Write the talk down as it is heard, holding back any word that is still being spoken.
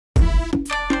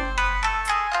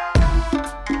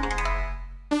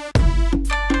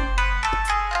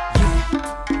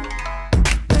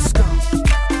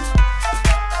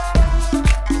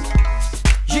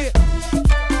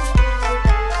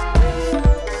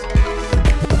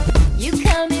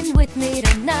me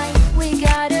tonight, we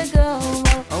gotta go.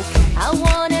 Okay. I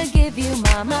wanna give you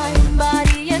my mind,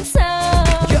 body and soul.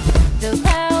 Yeah. The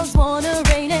clouds wanna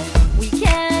rain it, we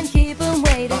can't keep them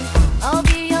waiting. I'll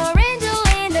be your angel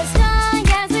in the sky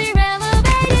as we're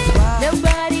elevating.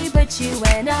 Nobody but you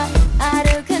and I, out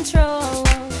of control.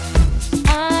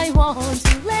 I want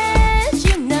to let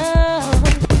you know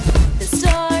the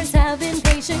stars have been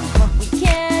patient, we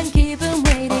can't keep them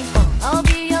waiting. I'll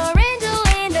be your angel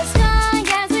in the sky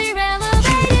as we're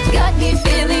elevating. Got me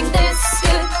feeling this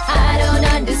good, I don't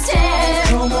understand.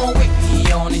 Come on with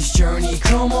me on this journey,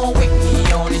 come on with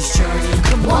me on this journey.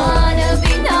 Come on. Wanna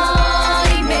be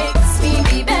naughty makes me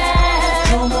be bad.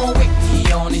 Come on with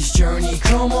me on this journey,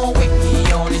 come on with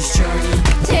me on this journey.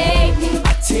 Take me,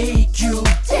 I take you,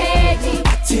 take me,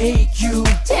 I take you,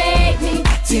 take me.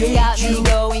 I take You got me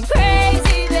going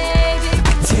crazy, baby.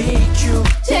 I take you,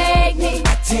 Take me,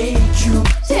 I take you,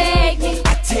 take me,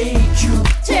 I take you.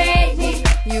 take me.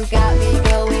 You got me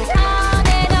going on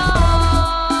and on.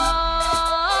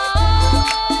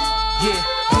 Yeah,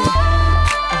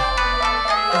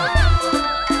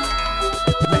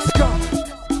 let's go.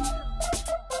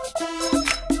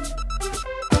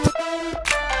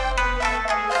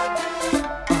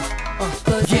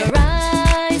 Close your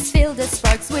eyes, feel the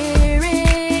sparks, we're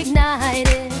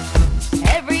ignited.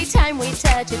 Every time we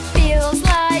touch, it feels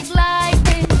like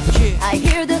lightning. Yeah. I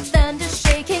hear the thunder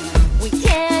shaking, we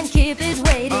can't keep it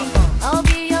waiting. I'll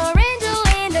be your angel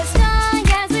in the sky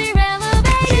as we're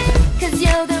elevating. Cause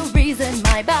you're the reason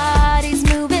my body's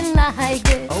moving like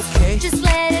this. Okay. Just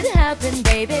let it happen,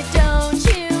 baby, don't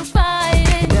you fight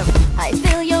it. Never. I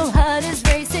feel your heart is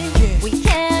racing, Yeah. we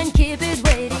can't keep it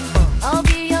waiting. I'll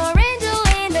be your angel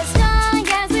in the sky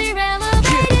as we're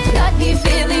elevating. Got me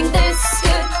feeling this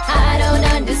good, I don't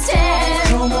understand.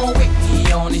 Come on with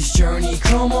me on this journey,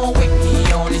 come on with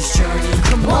me on this journey.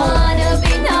 Come on. Wanna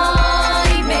be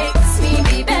naughty makes me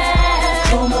be bad.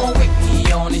 Come on with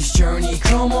me on this journey,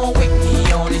 come on with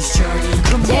me on this journey.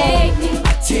 Come Take on. me,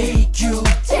 I take you,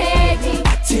 take me,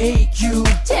 I take you,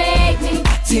 take me.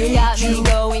 I You take got me you,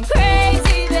 going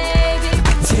crazy, baby.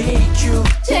 I take you,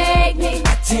 Take me,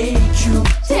 I take you,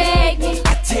 take me,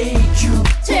 I take you.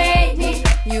 take me.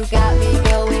 You got me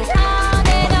going on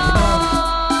and on.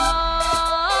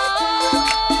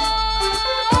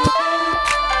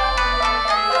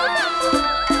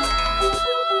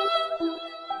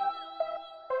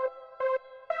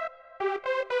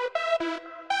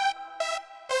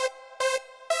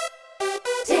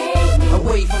 Take me,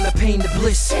 Away from the pain, the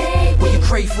bliss, take where me, you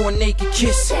crave for a naked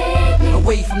kiss. take me,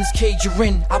 Away from this cage you're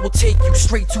in, I will take you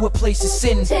straight to a place of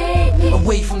sin. take me,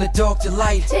 Away from the dark to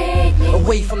light, take me,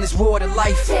 away from this war to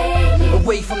life, take me.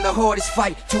 away from the hardest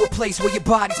fight, to a place where your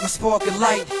body's my spark of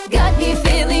light. Got me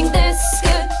feeling this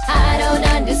good, I don't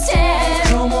understand.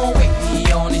 Come on with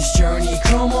me on this journey,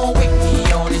 come on with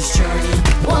me on this journey.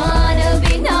 Wanna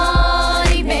be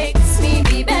naughty makes me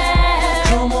be bad.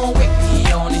 Come on with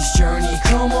me on this journey,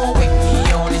 come on with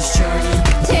me on this journey.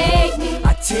 Take me,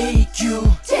 I take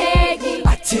you, take me,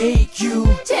 I take you,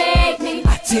 take me.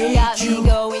 I You got take me you,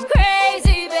 going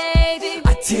crazy, baby.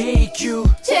 I take you,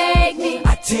 Take me,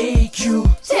 I take you,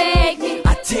 take me,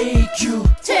 I take you.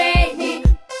 take